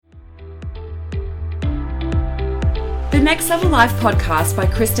Next Level Life podcast by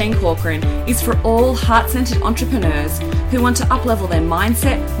Christine Corcoran is for all heart-centered entrepreneurs who want to uplevel their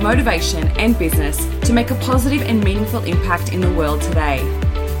mindset, motivation, and business to make a positive and meaningful impact in the world today.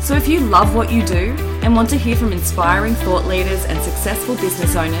 So if you love what you do and want to hear from inspiring thought leaders and successful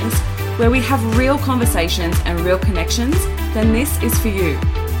business owners where we have real conversations and real connections, then this is for you.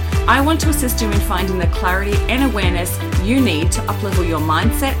 I want to assist you in finding the clarity and awareness you need to uplevel your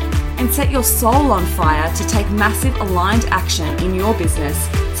mindset and set your soul on fire to take massive aligned action in your business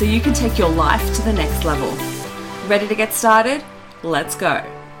so you can take your life to the next level. Ready to get started? Let's go.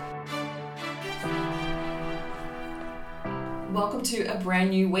 Welcome to a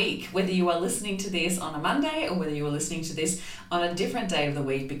brand new week, whether you are listening to this on a Monday or whether you are listening to this on a different day of the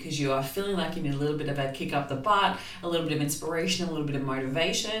week because you are feeling like you need a little bit of a kick up the butt, a little bit of inspiration, a little bit of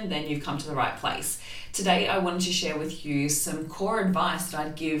motivation, then you've come to the right place. Today, I wanted to share with you some core advice that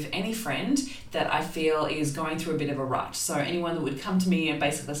I'd give any friend that I feel is going through a bit of a rut. So anyone that would come to me and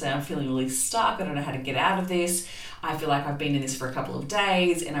basically say, I'm feeling really stuck, I don't know how to get out of this, I feel like I've been in this for a couple of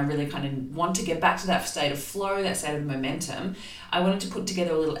days and I really kind of want to get back to that state of flow, that state of momentum. I wanted to put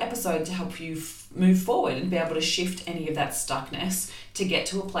together a little episode to help you move forward and be able to shift any of that stuckness to get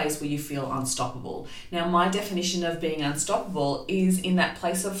to a place where you feel unstoppable. Now, my definition of being unstoppable is in that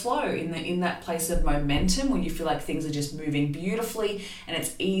place of flow, in that place of momentum where you feel like things are just moving beautifully and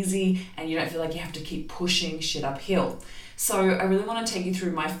it's easy and you don't feel like you have to keep pushing shit uphill. So I really want to take you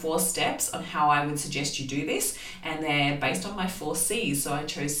through my 4 steps on how I would suggest you do this, and they're based on my 4 C's. So I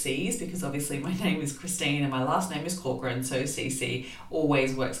chose C's because obviously my name is Christine and my last name is Corcoran, so CC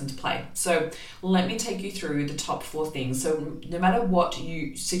always works into play. So let me take you through the top 4 things. So no matter what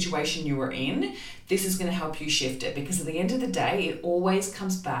situation you are in, this is going to help you shift it, because at the end of the day, it always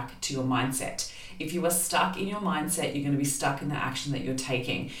comes back to your mindset. If you are stuck in your mindset, you're going to be stuck in the action that you're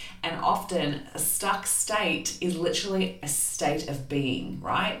taking. And often a stuck state is literally a state of being,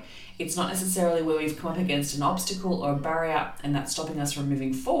 right? It's not necessarily where we've come up against an obstacle or a barrier and that's stopping us from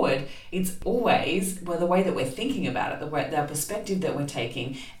moving forward. It's always the way that we're thinking about it, the perspective that we're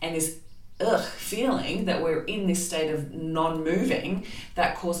taking, and this feeling that we're in this state of non-moving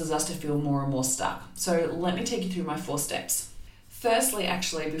that causes us to feel more and more stuck. So let me take you through my 4 steps. Firstly,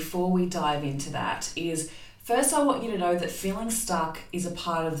 actually, before we dive into that, first I want you to know that feeling stuck is a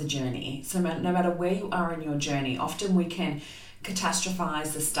part of the journey. So no matter where you are in your journey, often we can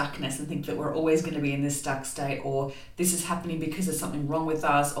catastrophize the stuckness and think that we're always going to be in this stuck state, or this is happening because there's something wrong with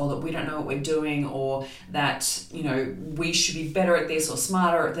us, or that we don't know what we're doing, or that, we should be better at this or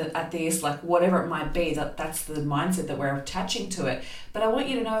smarter at this, like whatever it might be, that's the mindset that we're attaching to it. But I want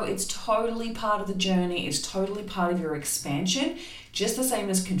you to know it's totally part of the journey, it's totally part of your expansion, just the same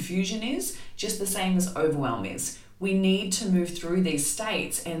as confusion is, just the same as overwhelm is. We need to move through these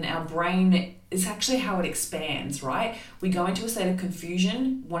states, and our brain is actually how it expands, right? We go into a state of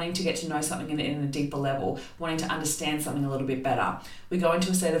confusion, wanting to get to know something in a deeper level, wanting to understand something a little bit better. We go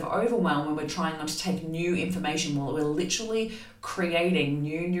into a state of overwhelm when we're trying not to take new information. Well, we're literally creating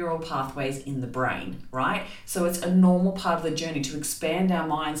new neural pathways in the brain, right? So it's a normal part of the journey to expand our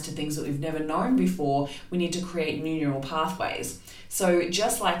minds to things that we've never known before. We need to create new neural pathways. So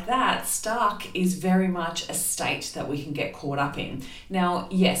just like that, stuck is very much a state that we can get caught up in. Now,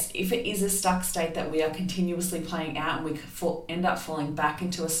 yes, if it is a stuck state that we are continuously playing out and we end up falling back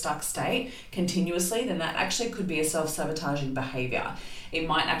into a stuck state continuously, then that actually could be a self-sabotaging behavior. It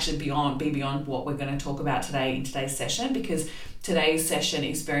might actually be beyond what we're going to talk about today in today's session, because today's session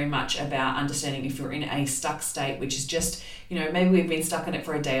is very much about understanding if you're in a stuck state, which is just, maybe we've been stuck in it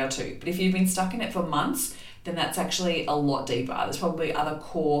for a day or two. But if you've been stuck in it for months, then that's actually a lot deeper. There's probably other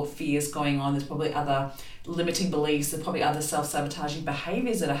core fears going on. There's probably other limiting beliefs. There's probably other self-sabotaging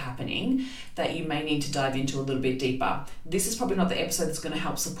behaviors that are happening that you may need to dive into a little bit deeper. This is probably not the episode that's going to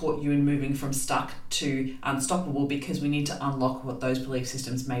help support you in moving from stuck to unstoppable, because we need to unlock what those belief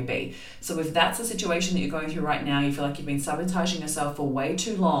systems may be. So if that's the situation that you're going through right now, you feel like you've been sabotaging yourself for way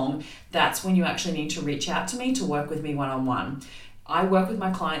too long, that's when you actually need to reach out to me to work with me one-on-one. I work with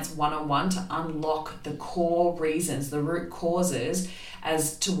my clients one-on-one to unlock the core reasons, the root causes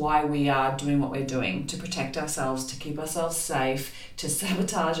as to why we are doing what we're doing, to protect ourselves, to keep ourselves safe, to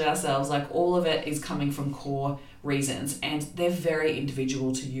sabotage ourselves. Like, all of it is coming from core reasons, and they're very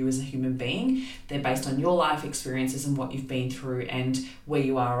individual to you as a human being. They're based on your life experiences and what you've been through and where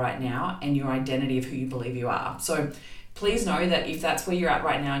you are right now and your identity of who you believe you are. So please know that if that's where you're at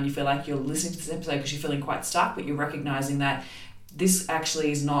right now and you feel like you're listening to this episode because you're feeling quite stuck, but you're recognizing that this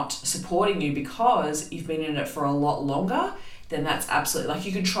actually is not supporting you because you've been in it for a lot longer, then that's absolutely, like,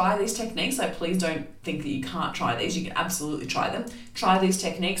 you can try these techniques. Like, please don't think that you can't try these. You can absolutely try them. Try these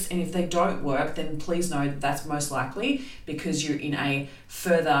techniques, and if they don't work, then please know that that's most likely because you're in a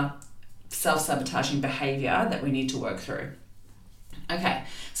further self-sabotaging behavior that we need to work through. Okay,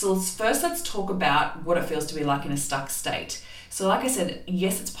 so let's talk about what it feels to be like in a stuck state. So like I said,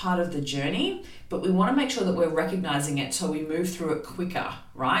 yes, it's part of the journey, but we want to make sure that we're recognizing it so we move through it quicker,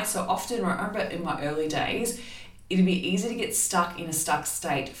 right? So often, I remember in my early days, it'd be easy to get stuck in a stuck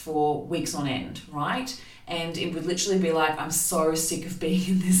state for weeks on end, right? And it would literally be like, I'm so sick of being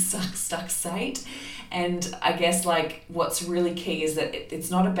in this stuck state. And I guess like what's really key is that it's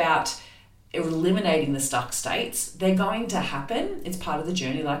not about eliminating the stuck states. They're going to happen. It's part of the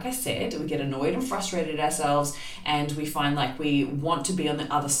journey. Like I said, we get annoyed and frustrated at ourselves, and we find like we want to be on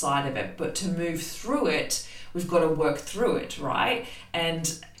the other side of it. But to move through it, we've got to work through it, right?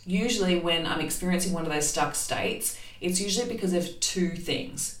 And usually when I'm experiencing one of those stuck states, it's usually because of two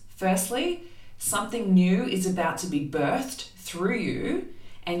things. Firstly, something new is about to be birthed through you,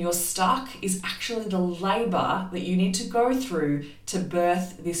 and your stuck is actually the labor that you need to go through to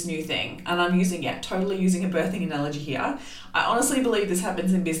birth this new thing. And I'm totally using a birthing analogy here. I honestly believe this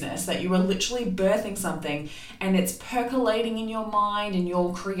happens in business, that you are literally birthing something and it's percolating in your mind and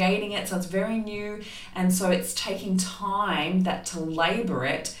you're creating it. So it's very new. And so it's taking time to labor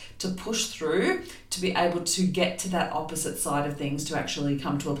it, to push through, to be able to get to that opposite side of things, to actually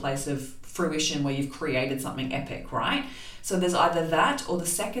come to a place of fruition where you've created something epic, right? So there's either that, or the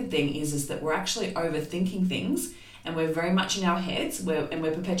second thing is that we're actually overthinking things, and we're very much in our heads, and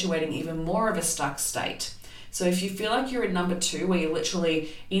we're perpetuating even more of a stuck state. So if you feel like you're in number 2, where you're literally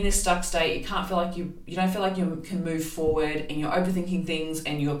in a stuck state, you don't feel like you can move forward, and you're overthinking things,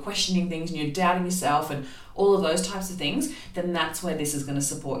 and you're questioning things, and you're doubting yourself, and all of those types of things, then that's where this is going to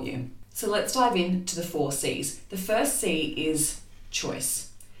support you. So let's dive into the 4 C's. The first C is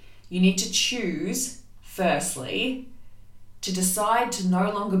choice. You need to choose, firstly, to decide to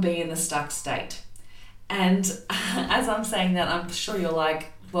no longer be in the stuck state. And as I'm saying that, I'm sure you're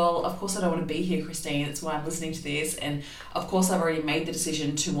like, well, of course I don't want to be here, Christine. That's why I'm listening to this. And of course I've already made the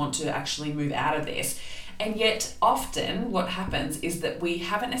decision to want to actually move out of this. And yet often what happens is that we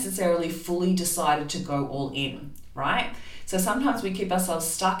haven't necessarily fully decided to go all in, right? So sometimes we keep ourselves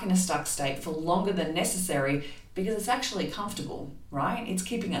stuck in a stuck state for longer than necessary because it's actually comfortable, right? It's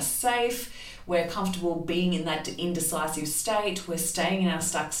keeping us safe. We're comfortable being in that indecisive state. We're staying in our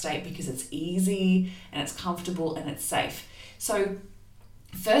stuck state because it's easy and it's comfortable and it's safe. So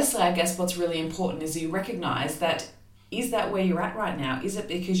firstly, I guess what's really important is you recognize that, is that where you're at right now? Is it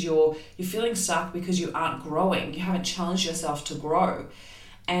because you're feeling stuck because you aren't growing? You haven't challenged yourself to grow.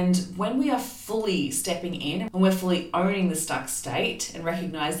 And when we are fully stepping in and we're fully owning the stuck state and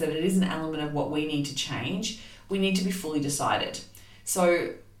recognize that it is an element of what we need to change, we need to be fully decided.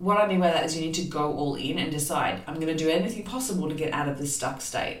 So what I mean by that is you need to go all in and decide, I'm going to do anything possible to get out of this stuck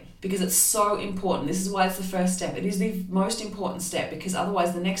state, because it's so important. This is why it's the first step. It is the most important step, because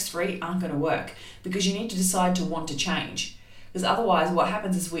otherwise the next 3 aren't going to work, because you need to decide to want to change. Because otherwise what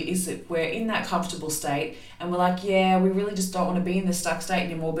happens is we're in that comfortable state and we're like, yeah, we really just don't want to be in this stuck state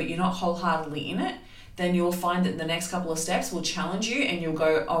anymore, but you're not wholeheartedly in it. Then you'll find that the next couple of steps will challenge you and you'll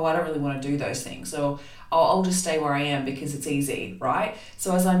go, oh, I don't really want to do those things. So I'll just stay where I am because it's easy, right?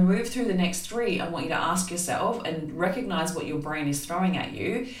 So as I move through the next 3, I want you to ask yourself and recognize what your brain is throwing at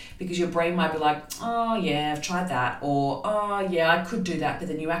you, because your brain might be like, oh yeah, I've tried that, or oh yeah, I could do that, but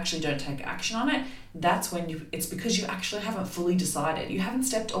then you actually don't take action on it. That's when it's because you actually haven't fully decided. You haven't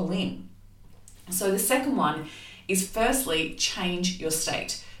stepped all in. So the second one is, firstly, change your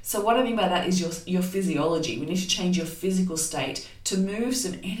state. So what I mean by that is your physiology. We need to change your physical state to move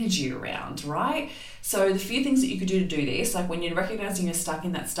some energy around, right? So the few things that you could do to do this, like when you're recognizing you're stuck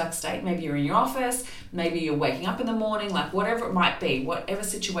in that stuck state, maybe you're in your office, maybe you're waking up in the morning, like whatever it might be, whatever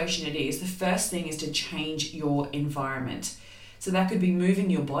situation it is, the first thing is to change your environment. So that could be moving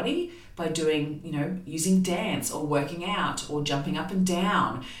your body by doing, using dance or working out or jumping up and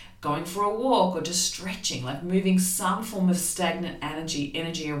down, going for a walk, or just stretching, like moving some form of stagnant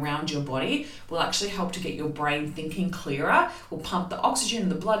energy around your body will actually help to get your brain thinking clearer, will pump the oxygen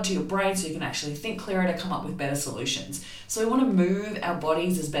and the blood to your brain so you can actually think clearer to come up with better solutions. So we want to move our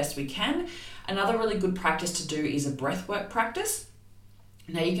bodies as best we can. Another really good practice to do is a breathwork practice.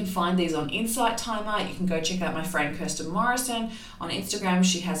 Now you can find these on Insight Timer. You can go check out my friend Kirsten Morrison on Instagram.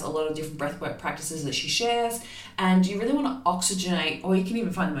 She has a lot of different breathwork practices that she shares, and you really want to oxygenate, or you can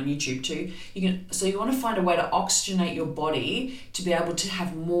even find them on YouTube too. So you want to find a way to oxygenate your body to be able to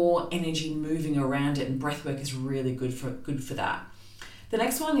have more energy moving around it, and breathwork is really good for that. The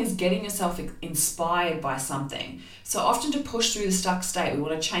next one is getting yourself inspired by something. So often to push through the stuck state, we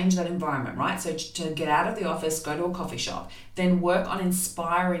want to change that environment, right? So to get out of the office, go to a coffee shop, then work on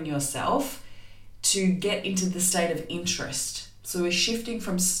inspiring yourself to get into the state of interest. So we're shifting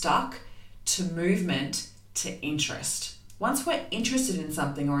from stuck to movement to interest. Once we're interested in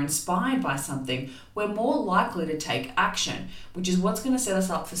something or inspired by something, we're more likely to take action, which is what's going to set us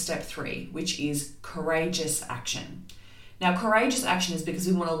up for step 3, which is courageous action. Now, courageous action is because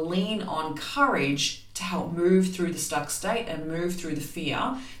we want to lean on courage to help move through the stuck state and move through the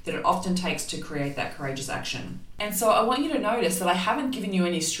fear that it often takes to create that courageous action. And so I want you to notice that I haven't given you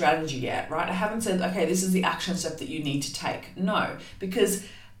any strategy yet, right? I haven't said, okay, this is the action step that you need to take. No, because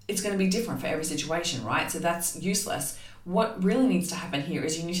it's going to be different for every situation, right? So that's useless. What really needs to happen here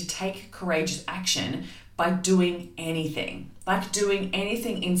is you need to take courageous action by doing anything, like doing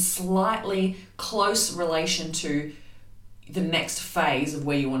anything in slightly close relation to the next phase of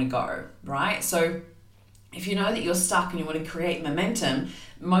where you want to go, right? So if you know that you're stuck and you want to create momentum,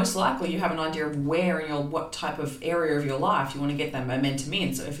 most likely you have an idea of where in what type of area of your life you want to get that momentum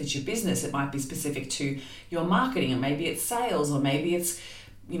in. So if it's your business, it might be specific to your marketing, and maybe it's sales, or maybe it's,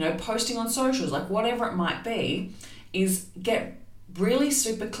 posting on socials, like whatever it might be, is get really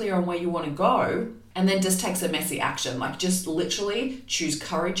super clear on where you want to go, and then just take some messy action. Like just literally choose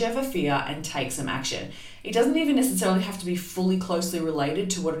courage over fear and take some action. It doesn't even necessarily have to be fully closely related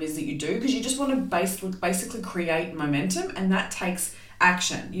to what it is that you do, because you just want to basically create momentum, and that takes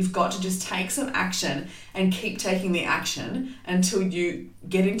action. You've got to just take some action and keep taking the action until you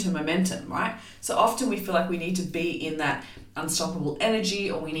get into momentum, right? So often we feel like we need to be in that unstoppable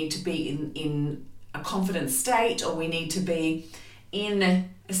energy, or we need to be in a confident state, or we need to be in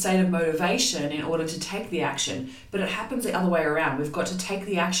a state of motivation in order to take the action. But it happens the other way around. We've got to take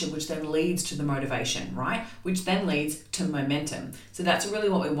the action, which then leads to the motivation, right? Which then leads to momentum. So that's really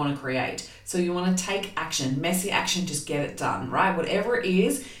what we want to create. So you want to take action, messy action, just get it done, right? Whatever it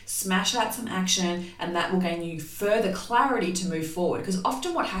is, smash out some action, and that will gain you further clarity to move forward. Because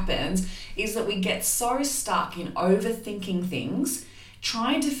often what happens is that we get so stuck in overthinking things,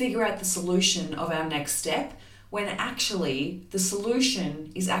 trying to figure out the solution of our next step, when actually the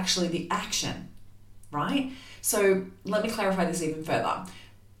solution is actually the action, right? So let me clarify this even further.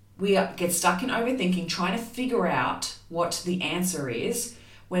 We get stuck in overthinking, trying to figure out what the answer is,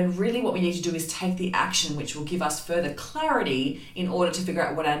 when really what we need to do is take the action, which will give us further clarity in order to figure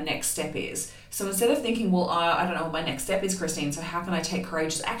out what our next step is. So instead of thinking, well, I don't know what my next step is, Christine, so how can I take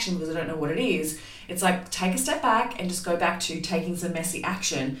courageous action because I don't know what it is? It's like, take a step back and just go back to taking some messy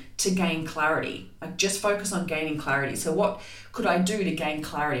action to gain clarity. Like just focus on gaining clarity. So what could I do to gain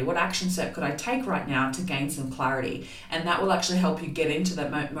clarity? What action step could I take right now to gain some clarity? And that will actually help you get into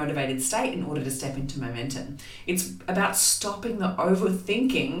that motivated state in order to step into momentum. It's about stopping the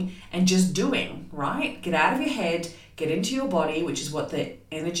overthinking and just doing, right? Get out of your head, get into your body, which is what the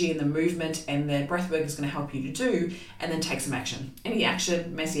energy and the movement and the breathwork is going to help you to do, and then take some action. Any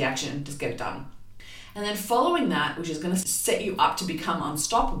action, messy action, just get it done. And then following that, which is going to set you up to become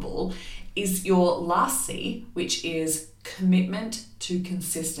unstoppable, is your last C, which is commitment to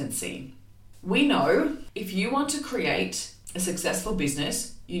consistency. We know if you want to create a successful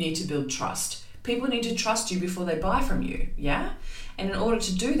business, you need to build trust. People need to trust you before they buy from you, yeah? And in order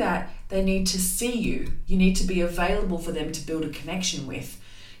to do that, they need to see you. You need to be available for them to build a connection with.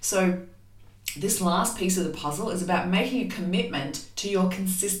 So this last piece of the puzzle is about making a commitment to your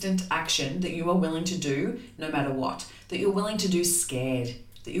consistent action that you are willing to do no matter what, that you're willing to do scared,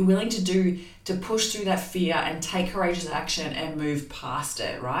 that you're willing to do to push through that fear and take courageous action and move past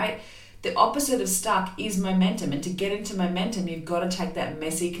it, right? The opposite of stuck is momentum. And to get into momentum, you've got to take that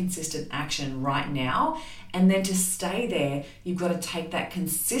messy, consistent action right now. And then to stay there, you've got to take that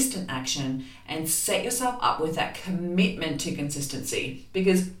consistent action and set yourself up with that commitment to consistency.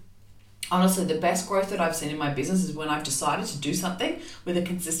 Because honestly, the best growth that I've seen in my business is when I've decided to do something with a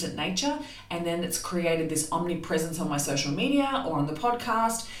consistent nature, and then it's created this omnipresence on my social media or on the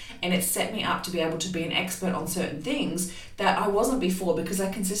podcast, and it's set me up to be able to be an expert on certain things that I wasn't before because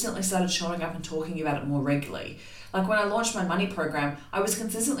I consistently started showing up and talking about it more regularly. Like when I launched my money program, I was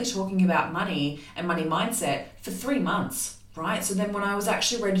consistently talking about money and money mindset for 3 months. Right? So then when I was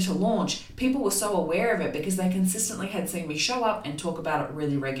actually ready to launch, people were so aware of it because they consistently had seen me show up and talk about it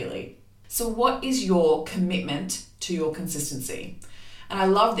really regularly. So what is your commitment to your consistency? And I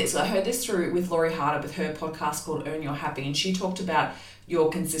love this. I heard this through with Lori Harder with her podcast called Earn Your Happy, and she talked about your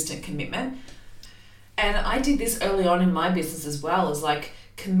consistent commitment. And I did this early on in my business as well, as like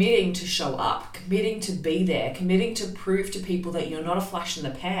committing to show up, committing to be there, committing to prove to people that you're not a flash in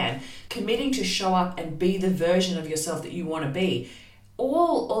the pan, committing to show up and be the version of yourself that you want to be.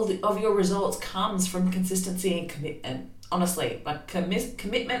 all of your results comes from consistency and commitment. Honestly, like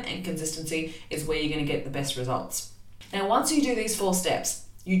commitment and consistency is where you're going to get the best results. Now, once you do these 4 steps,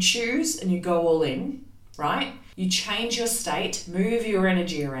 you choose and you go all in, right? You change your state, move your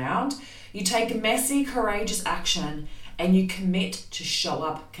energy around, you take messy, courageous action, and you commit to show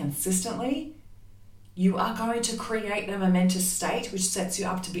up consistently. You are going to create a momentous state which sets you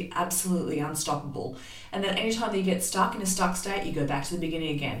up to be absolutely unstoppable. And then anytime that you get stuck in a stuck state, you go back to the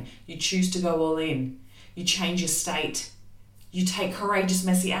beginning again. You choose to go all in. You change your state. You take courageous,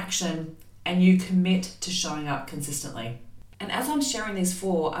 messy action, and you commit to showing up consistently. And as I'm sharing these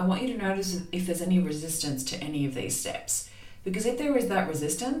 4, I want you to notice if there's any resistance to any of these steps. Because if there is that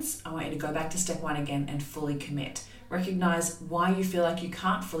resistance, I want you to go back to step 1 again and fully commit. Recognize why you feel like you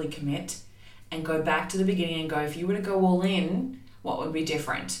can't fully commit, and go back to the beginning and go, if you were to go all in, what would be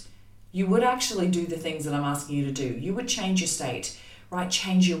different? You would actually do the things that I'm asking you to do. You would change your state, right?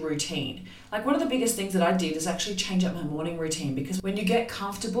 Change your routine. Like, one of the biggest things that I did is actually change up my morning routine, because when you get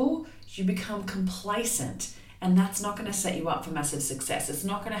comfortable, you become complacent, and that's not going to set you up for massive success. It's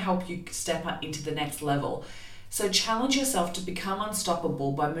not going to help you step up into the next level. So challenge yourself to become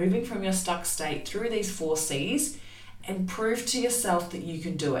unstoppable by moving from your stuck state through these 4 C's, and prove to yourself that you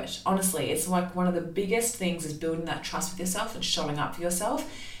can do it. Honestly, it's like one of the biggest things is building that trust with yourself and showing up for yourself.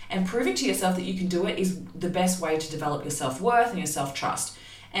 And proving to yourself that you can do it is the best way to develop your self-worth and your self-trust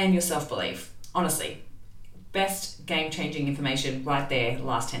and your self-belief. Honestly, best game-changing information right there,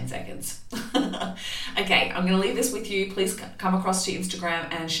 last 10 seconds. Okay, I'm going to leave this with you. Please come across to Instagram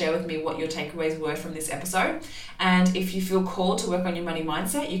and share with me what your takeaways were from this episode. And if you feel called to work on your money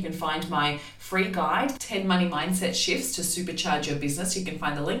mindset, you can find my free guide, 10 money mindset shifts to supercharge your business. You can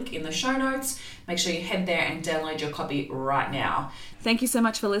find the link in the show notes. Make sure you head there and download your copy right now. Thank you so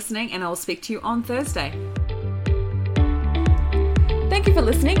much for listening, and I will speak to you on Thursday. Thank you for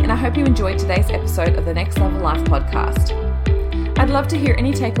listening, and I hope you enjoyed today's episode of the Next Level Life podcast. I'd love to hear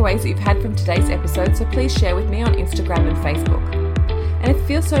any takeaways that you've had from today's episode, so please share with me on Instagram and Facebook. And if you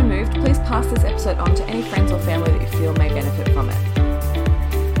feel so moved, please pass this episode on to any friends or family that you feel may benefit from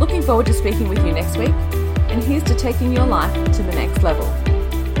it. Looking forward to speaking with you next week, and here's to taking your life to the next level.